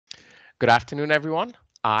Good afternoon, everyone.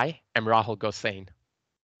 I am Rahul Gosain.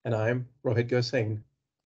 And I'm Rohit Gosain.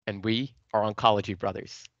 And we are Oncology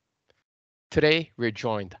Brothers. Today, we're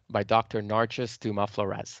joined by Dr. Narjust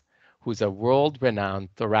Florez, who's a world-renowned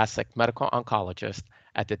thoracic medical oncologist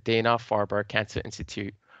at the Dana-Farber Cancer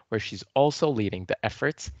Institute, where she's also leading the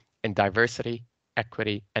efforts in diversity,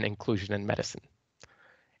 equity, and inclusion in medicine.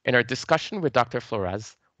 In our discussion with Dr.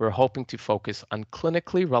 Florez, we're hoping to focus on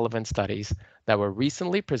clinically relevant studies that were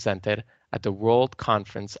recently presented at the World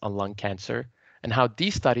Conference on Lung Cancer and how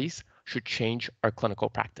these studies should change our clinical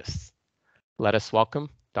practice. Let us welcome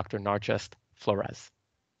Dr. Narjust Florez.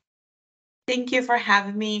 Thank you for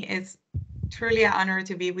having me. It's truly an honor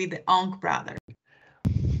to be with the OncBrothers.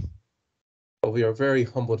 We are very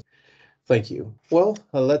humbled. Thank you. Well,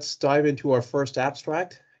 let's dive into our first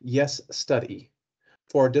abstract, Yes Study.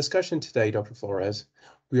 For our discussion today, Dr. Florez,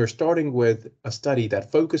 we are starting with a study that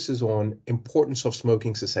focuses on importance of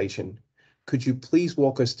smoking cessation. Could you please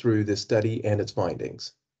walk us through this study and its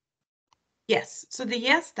findings? Yes, so the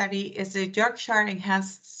YES study is a Yorkshire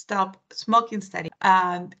Enhanced Stop Smoking Study.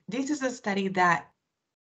 This is a study that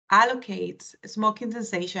allocates smoking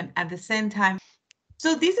cessation at the same time.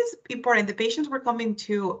 So this is important. The patients were coming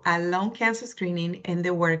to a lung cancer screening and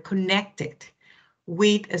they were connected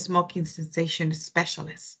with a smoking cessation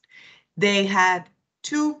specialist. They had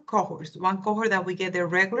two cohorts, one cohort that we get the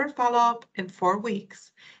regular follow-up in 4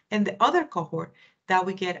 weeks, and the other cohort that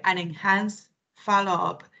we get an enhanced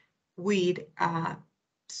follow-up with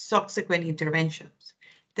subsequent interventions.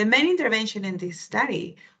 The main intervention in this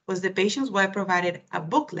study was the patients were provided a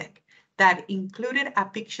booklet that included a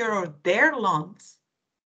picture of their lungs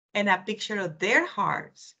and a picture of their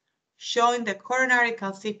hearts, showing the coronary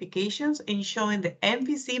calcifications and showing the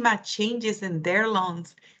emphysema changes in their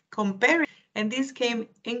lungs, comparing, and this came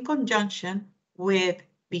in conjunction with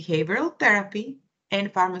behavioral therapy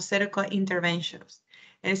and pharmaceutical interventions.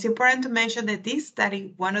 And it's important to mention that this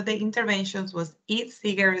study, one of the interventions was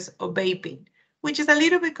e-cigarettes or vaping, which is a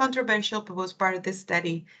little bit controversial, but was part of the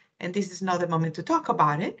study, and this is not the moment to talk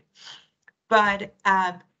about it. But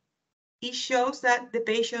it shows that the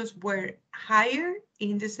patients were higher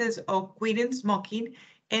indices of quitting smoking,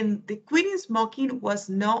 and the quitting smoking was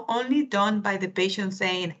not only done by the patient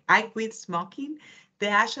saying, I quit smoking, they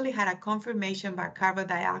actually had a confirmation by carbon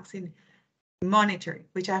dioxide monitoring,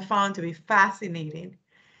 which I found to be fascinating.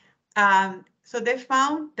 So they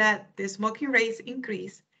found that the smoking rates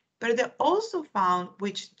increased, but they also found,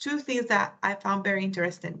 which two things that I found very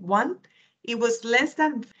interesting. One, it was less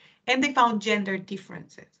than, and they found gender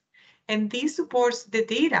differences. And this supports the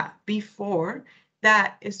data before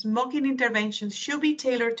that smoking interventions should be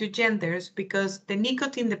tailored to genders because the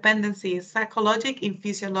nicotine dependency is psychologic and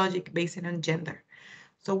physiologic based on gender.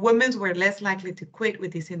 So women were less likely to quit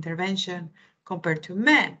with this intervention compared to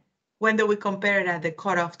men. When we compare it at the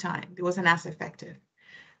cutoff time, it wasn't as effective.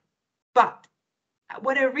 But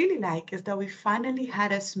what I really like is that we finally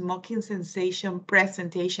had a smoking cessation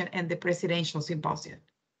presentation at the presidential symposium.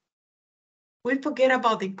 We forget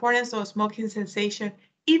about the importance of smoking cessation.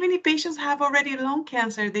 Even if patients have already lung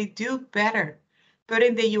cancer, they do better. But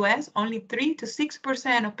in the US, only 3 to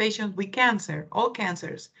 6% of patients with cancer, all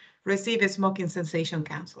cancers, receive a smoking cessation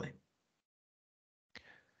counseling.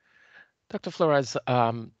 Dr. Florez,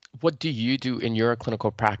 what do you do in your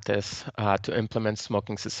clinical practice to implement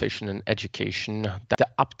smoking cessation in education? The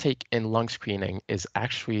uptake in lung screening is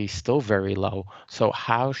actually still very low. So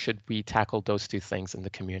how should we tackle those two things in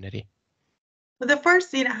the community? Well, the first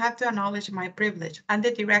thing I have to acknowledge my privilege. I'm the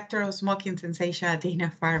director of smoking cessation at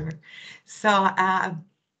Dana-Farber. So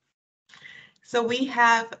we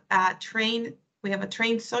have a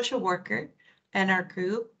trained social worker in our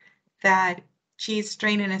group that she's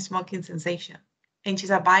trained in a smoking cessation, and she's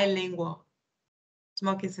a bilingual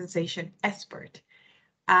smoking cessation expert.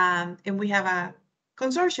 And we have a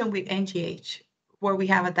consortium with NGH where we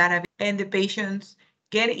have a database, and the patients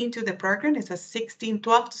get into the program. It's a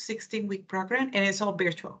 12 to 16 week program, and it's all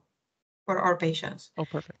virtual for our patients. Oh,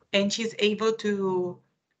 perfect. And she's able to,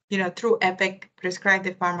 through EPIC, prescribe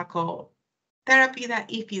the pharmacotherapy that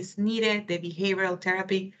if it's needed, the behavioral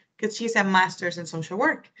therapy, because she's a master's in social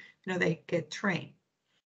work, they get trained.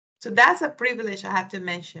 So that's a privilege I have to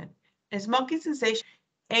mention. A smoking cessation,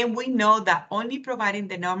 and we know that only providing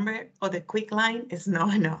the number or the quick line is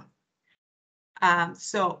not enough.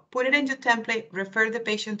 So put it in your template, refer the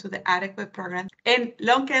patient to the adequate program. And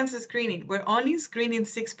lung cancer screening, we're only screening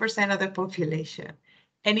 6% of the population.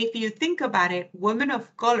 And if you think about it, women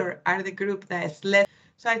of color are the group that is less.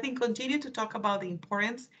 So I think continue to talk about the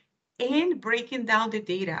importance and breaking down the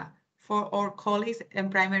data for our colleagues in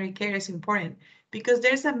primary care is important because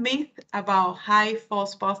there's a myth about high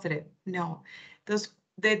false positive. No,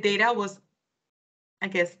 the data was, I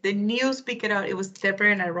guess, the news picked it out. It was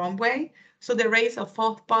interpreted in a wrong way. So the rates of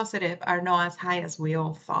false positive are not as high as we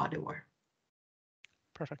all thought it were.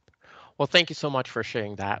 Perfect. Well, thank you so much for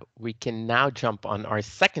sharing that. We can now jump on our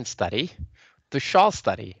second study, the Shaw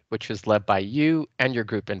study, which was led by you and your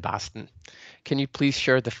group in Boston. Can you please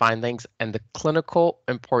share the findings and the clinical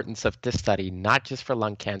importance of this study, not just for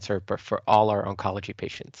lung cancer, but for all our oncology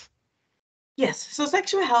patients? Yes, so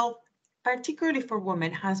sexual health, particularly for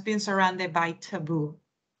women, has been surrounded by taboo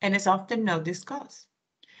and is often not discussed.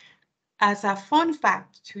 As a fun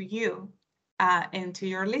fact to you and to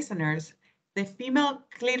your listeners, the female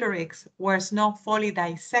clitoris was not fully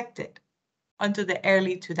dissected until the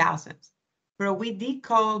early 2000s, where we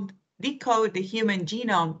decode the human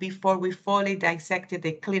genome before we fully dissected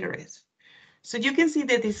the clitoris. So you can see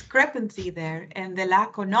the discrepancy there and the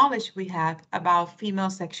lack of knowledge we have about female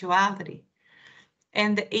sexuality.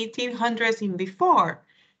 In the 1800s and before,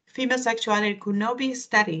 female sexuality could not be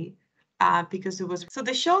studied because it was. So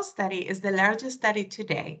the SHOW study is the largest study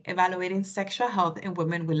today evaluating sexual health in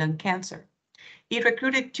women with lung cancer. It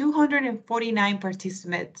recruited 249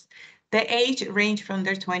 participants. The age ranged from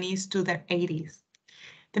their 20s to their 80s.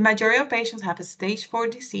 The majority of patients have a stage 4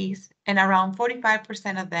 disease, and around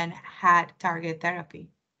 45% of them had target therapy.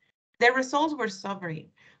 The results were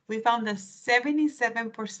sobering. We found that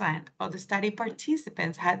 77% of the study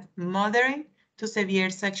participants had moderate to severe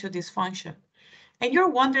sexual dysfunction. And you're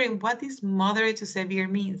wondering what this moderate to severe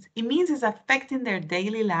means. It means it's affecting their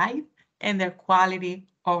daily life and their quality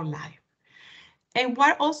of life. And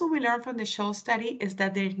what also we learned from the SHOW study is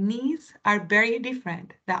that their needs are very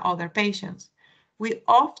different than other patients. We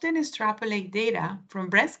often extrapolate data from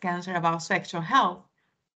breast cancer about sexual health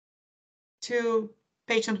to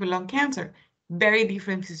patients with lung cancer, very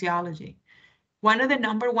different physiology. One of the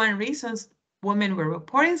 #1 reasons women were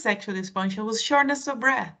reporting sexual dysfunction was shortness of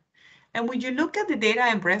breath. And when you look at the data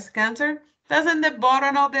in breast cancer, that's in the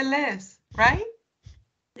bottom of the list, right?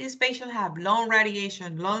 These patients have lung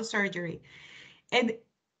radiation, lung surgery. And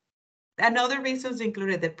another reasons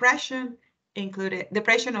included depression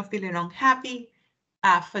of feeling unhappy,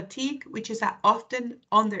 fatigue, which is an often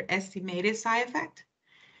underestimated side effect.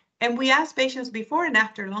 And we asked patients before and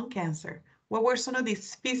after lung cancer, what were some of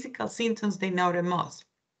these physical symptoms they noted most?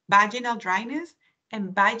 Vaginal dryness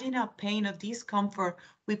and vaginal pain or discomfort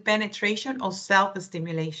with penetration or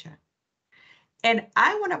self-stimulation. And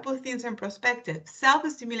I want to put things in perspective.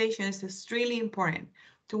 Self-stimulation is extremely important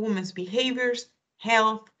to women's behaviors,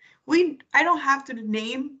 health. I don't have to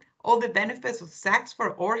name all the benefits of sex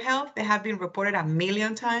for our health. They have been reported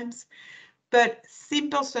 1,000,000 times, but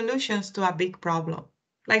simple solutions to a big problem,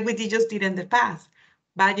 like we just did in the past,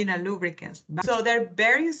 vaginal lubricants. So there are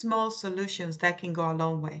very small solutions that can go a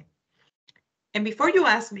long way. And before you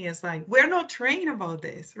ask me, it's like, we're not trained about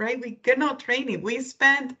this, right? We cannot train it. We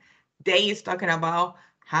spend days talking about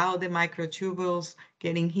how the microtubules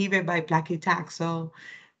get inhibited by paclitaxel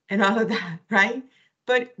and all of that, right?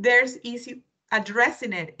 But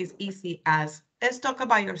addressing it is easy as, let's talk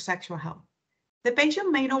about your sexual health. The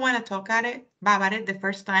patient may not want to talk about it the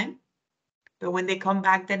first time, but when they come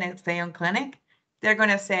back the next day on clinic, they're going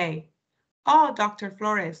to say, oh, Dr.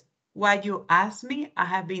 Florez, what you asked me, I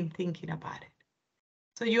have been thinking about it.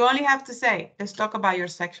 So you only have to say, let's talk about your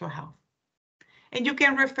sexual health. And you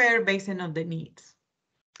can refer based on the needs.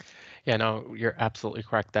 Yeah, no, you're absolutely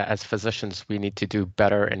correct that as physicians, we need to do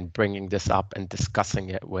better in bringing this up and discussing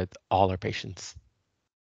it with all our patients.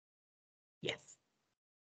 Yes.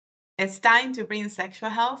 It's time to bring sexual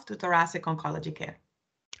health to thoracic oncology care.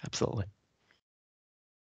 Absolutely.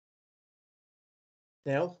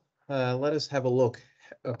 Now, let us have a look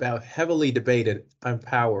about heavily debated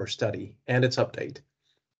EMPOWER study and its update.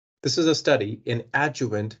 This is a study in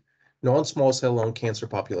adjuvant non-small cell lung cancer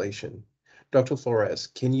population. Dr.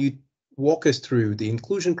 Florez, can you walk us through the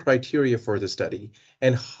inclusion criteria for the study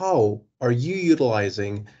and how are you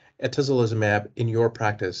utilizing atezolizumab in your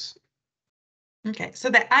practice? Okay, so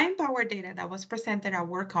the EMPOWER data that was presented at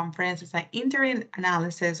our conference is an interim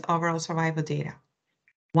analysis of overall survival data.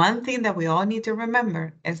 One thing that we all need to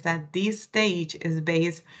remember is that this stage is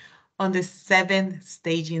based on the 7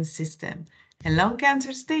 staging system, and lung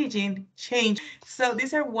cancer staging changed. So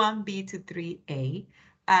these are 1B to 3A,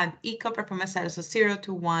 and ECO performance status of 0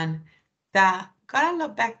 to 1 that got a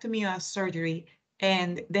lobectomy or surgery,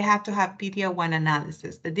 and they had to have PD-L1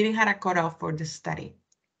 analysis. They didn't have a cutoff for the study.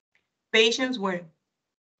 Patients were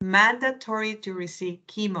mandatory to receive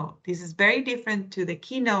chemo. This is very different to the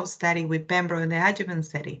KEYNOTE study with pembro in the adjuvant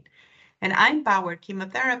setting. And IMpower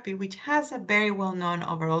chemotherapy, which has a very well-known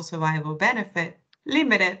overall survival benefit,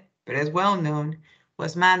 limited, but as well-known,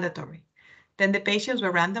 was mandatory. Then the patients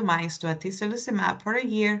were randomized to atezolizumab for a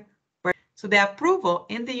year. So the approval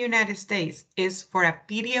in the United States is for a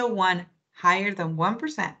PD-L1 higher than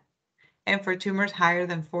 1% and for tumors higher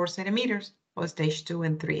than 4 centimeters or stage 2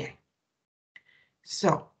 and 3A.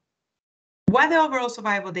 So what the overall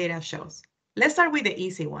survival data shows. Let's start with the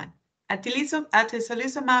easy one.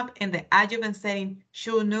 Atezolizumab in the adjuvant setting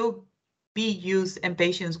should not be used in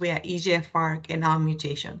patients with an EGFR and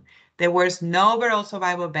mutation. There was no overall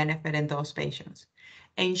survival benefit in those patients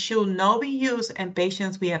and should not be used in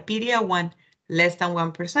patients with a PD-L1 less than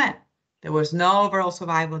 1%. There was no overall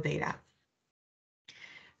survival data.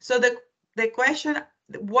 So the question,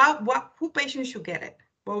 who patients should get it?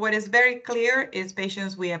 Well, what is very clear is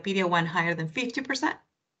patients with a PD-L1 higher than 50%,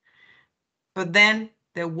 but then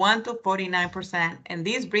the 1 to 49%, and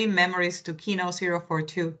these bring memories to Keynote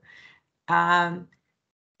 042.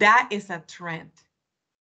 That is a trend.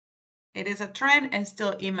 It is a trend and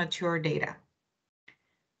still immature data.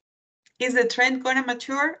 Is the trend going to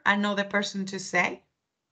mature? I'm not the person to say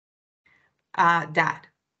that.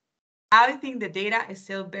 I think the data is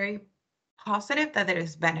still very positive that there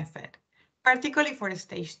is benefit, particularly for the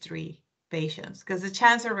stage 3 patients, because the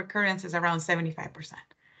chance of recurrence is around 75%.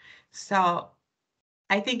 So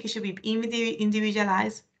I think it should be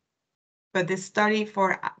individualized, but the study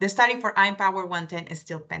for IMpower 110 is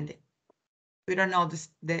still pending. We don't know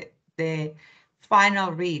the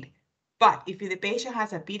final read, but if the patient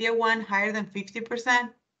has a PD-L1 higher than 50%,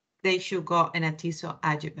 they should go in atezo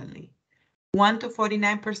adjuvantly. 1 to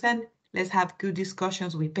 49%, let's have good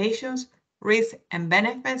discussions with patients, risks and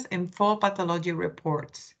benefits, and full pathology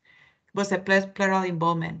reports. Was a pleural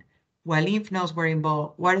involvement? What lymph nodes were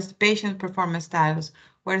involved? What is the patient's performance status?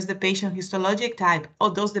 What is the patient histologic type? Or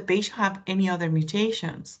does the patient have any other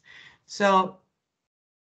mutations? So,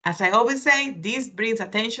 as I always say, this brings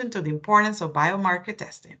attention to the importance of biomarker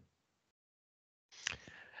testing.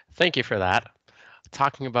 Thank you for that.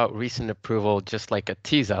 Talking about recent approval, just like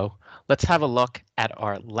atezo, let's have a look at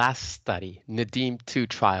our last study, NADIM-2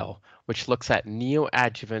 trial, which looks at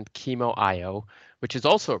neoadjuvant chemo-IO, which is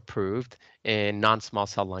also approved in non-small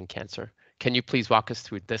cell lung cancer. Can you please walk us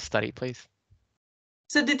through this study, please?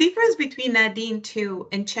 So the difference between NADIM-2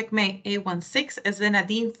 and CheckMate A16 is that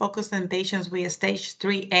NADIM focused on patients with stage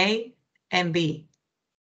 3A and B.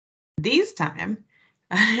 This time,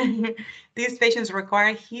 these patients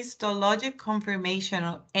require histologic confirmation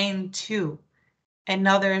of N2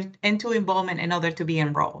 N2 involvement in order to be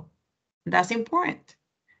enrolled. That's important.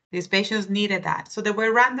 These patients needed that. So they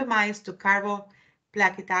were randomized to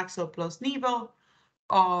carboplatin plus nivo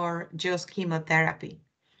or just chemotherapy.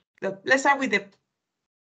 Let's start with the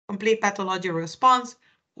complete pathology response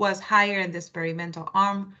was higher in the experimental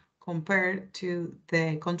arm compared to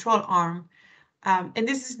the control arm. And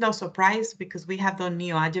this is no surprise because we have done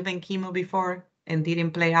neoadjuvant chemo before and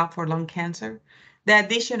didn't play out for lung cancer. The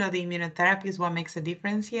addition of the immunotherapy is what makes a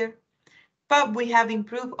difference here. But we have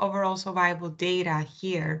improved overall survival data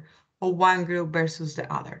here of one group versus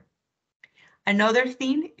the other. Another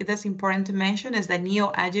thing that's important to mention is that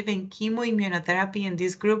neoadjuvant chemoimmunotherapy in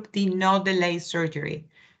this group did not delay surgery.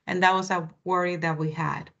 And that was a worry that we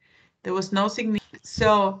had. There was no significant.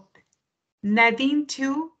 So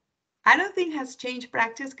NADIM-2, I don't think has changed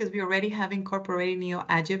practice because we already have incorporated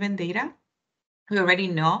neoadjuvant data. We already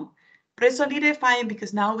know, but it's solidifying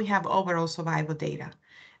because now we have overall survival data.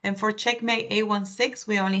 And for CheckMate A16,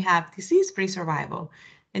 we only have disease-free survival.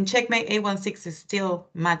 And CheckMate A16 is still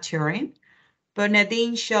maturing. But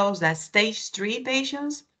NADIM shows that stage 3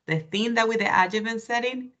 patients, the thing that with the adjuvant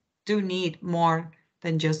setting, do need more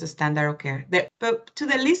than just the standard of care. But to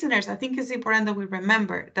the listeners, I think it's important that we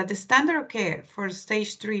remember that the standard of care for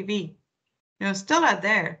stage 3B, still out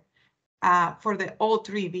there for the all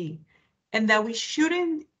 3B, and that we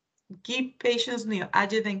shouldn't give patients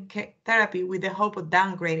neoadjuvant therapy with the hope of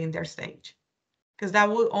downgrading their stage, because that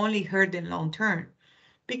will only hurt them long term.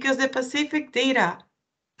 Because the Pacific data,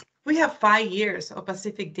 we have 5 years of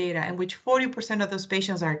Pacific data in which 40% of those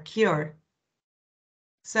patients are cured.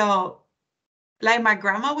 So, like my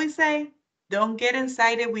grandma would say, don't get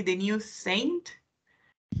excited with the new saint.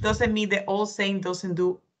 Doesn't mean the old saint doesn't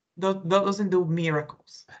do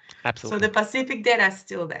miracles. Absolutely. So the Pacific data is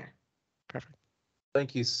still there. Perfect.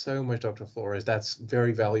 Thank you so much, Dr. Florez. That's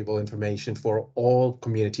very valuable information for all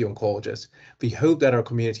community oncologists. We hope that our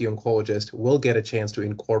community oncologists will get a chance to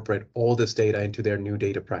incorporate all this data into their new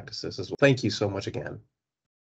data practices as well. Thank you so much again.